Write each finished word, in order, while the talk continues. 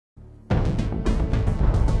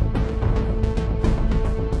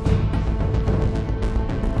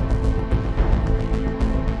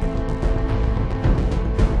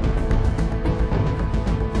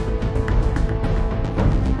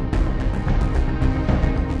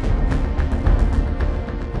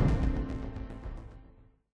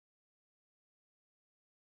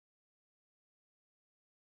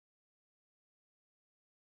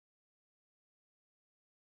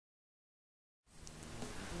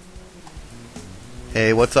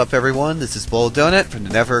Hey, what's up everyone? This is Bold Donut from the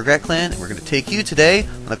Never Regret Clan, and we're going to take you today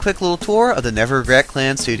on a quick little tour of the Never Regret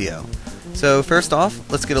Clan studio. So first off,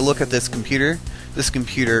 let's get a look at this computer. This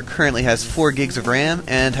computer currently has 4 gigs of RAM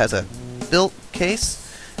and has a built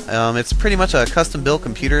case. It's pretty much a custom built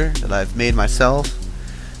computer that I've made myself.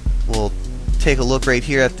 We'll take a look right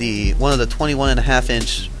here at one of the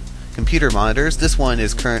 21.5-inch computer monitors. This one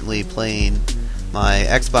is currently playing my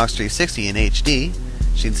Xbox 360 in HD.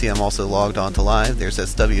 As you can see, I'm also logged on to live. There's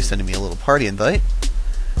SW sending me a little party invite.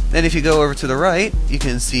 Then if you go over to the right, you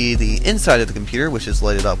can see the inside of the computer, which is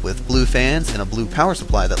lighted up with blue fans and a blue power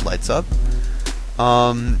supply that lights up.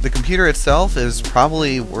 The computer itself is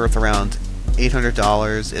probably worth around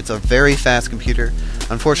 $800. It's a very fast computer.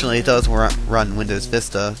 Unfortunately, it does run Windows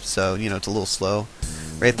Vista, so it's a little slow.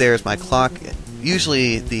 Right there is my clock.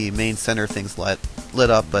 Usually the main center thing's lit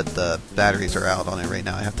up, but the batteries are out on it right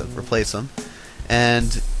now. I have to replace them.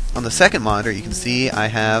 And on the second monitor, you can see I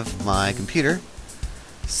have my computer.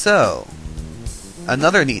 So,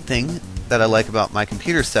 another neat thing that I like about my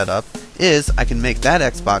computer setup is I can make that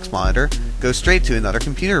Xbox monitor go straight to another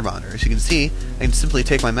computer monitor. As you can see, I can simply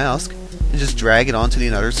take my mouse and just drag it onto the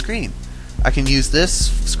another screen. I can use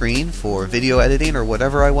this screen for video editing or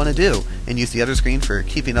whatever I want to do, and use the other screen for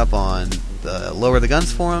keeping up on the Lower the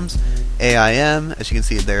Guns forums, AIM, as you can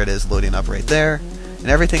see there it is loading up right there, and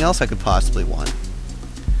everything else I could possibly want.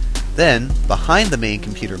 Then, behind the main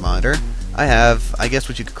computer monitor, I have, I guess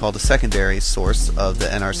what you could call the secondary source of the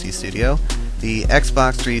NRC Studio, the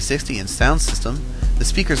Xbox 360 and sound system. The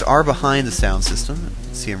speakers are behind the sound system, you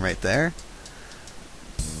can see them right there.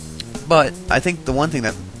 But I think the one thing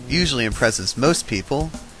that usually impresses most people,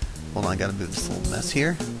 hold on, I gotta move this little mess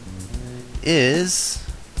here, is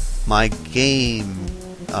my game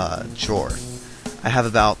drawer. I have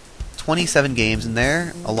about 27 games in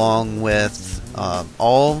there, along with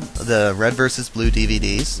all the Red vs. Blue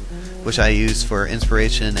DVDs, which I use for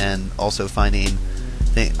inspiration and also finding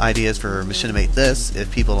ideas for Machinimate This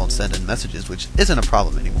if people don't send in messages, which isn't a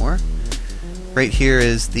problem anymore. Right here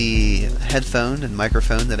is the headphone and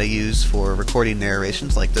microphone that I use for recording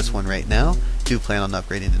narrations like this one right now. Do plan on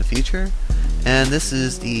upgrading in the future. And this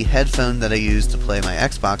is the headphone that I use to play my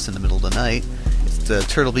Xbox in the middle of the night. It's the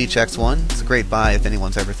Turtle Beach X1. It's a great buy if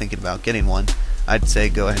anyone's ever thinking about getting one. I'd say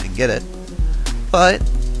go ahead and get it. But,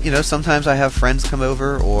 sometimes I have friends come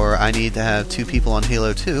over or I need to have 2 people on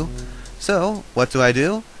Halo 2. So, what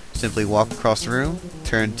do? Simply walk across the room,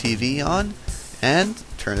 turn TV on, and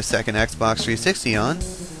turn a second Xbox 360 on,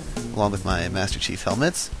 along with my Master Chief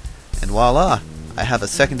helmets, and voila! I have a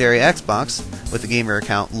secondary Xbox with the gamer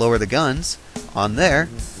account Lower the Guns on there,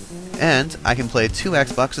 and I can play 2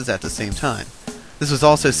 Xboxes at the same time. This was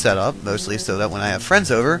also set up mostly so that when I have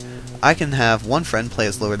friends over, I can have one friend play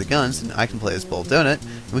as Lower the Guns, and I can play as Bold Donut,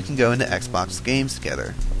 and we can go into Xbox games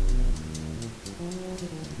together.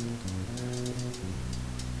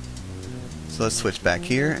 So let's switch back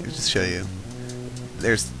here and just show you.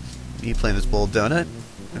 There's me playing as Bold Donut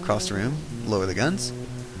across the room, Lower the Guns.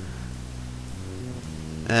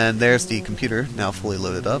 And there's the computer now fully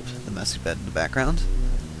loaded up, the messy bed in the background.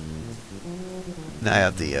 Now I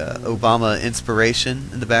have the Obama inspiration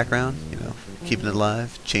in the background, keeping it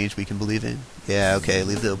alive, change we can believe in. Yeah, okay,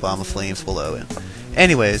 leave the Obama flames below.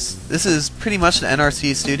 Anyways, this is pretty much the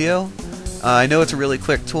NRC Studio. I know it's a really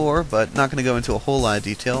quick tour, but not going to go into a whole lot of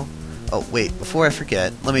detail. Oh, wait, before I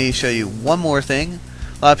forget, let me show you one more thing.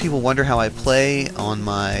 A lot of people wonder how I play on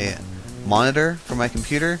my monitor for my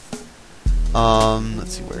computer.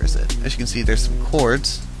 Let's see, where is it? As you can see, there's some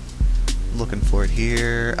cords. I'm looking for it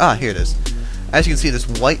here. Ah, here it is. As you can see, this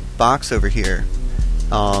white box over here,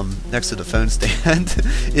 next to the phone stand,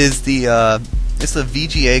 is it's the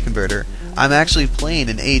VGA converter. I'm actually playing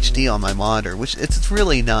in HD on my monitor, which it's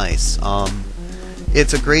really nice.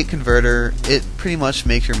 It's a great converter. It pretty much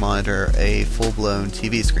makes your monitor a full-blown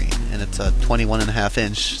TV screen, and it's a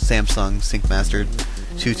 21.5-inch Samsung SyncMaster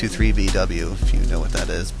 223BW. If you know what that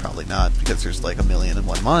is, probably not, because there's like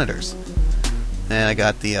 1,000,001 monitors. And I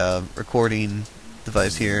got the recording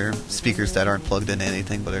device here, speakers that aren't plugged into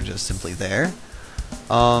anything but are just simply there.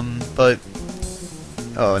 And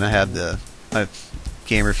I have my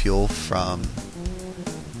gamer fuel from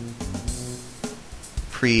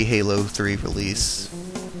pre-Halo 3 release,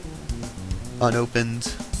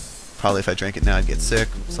 unopened. Probably if I drank it now I'd get sick,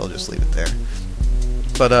 so I'll just leave it there.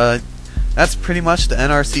 But that's pretty much the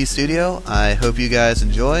NRC Studio. I hope you guys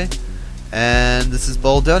enjoy, and this is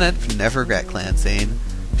Bold Donut from Never Regret Clan saying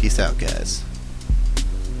peace out, guys.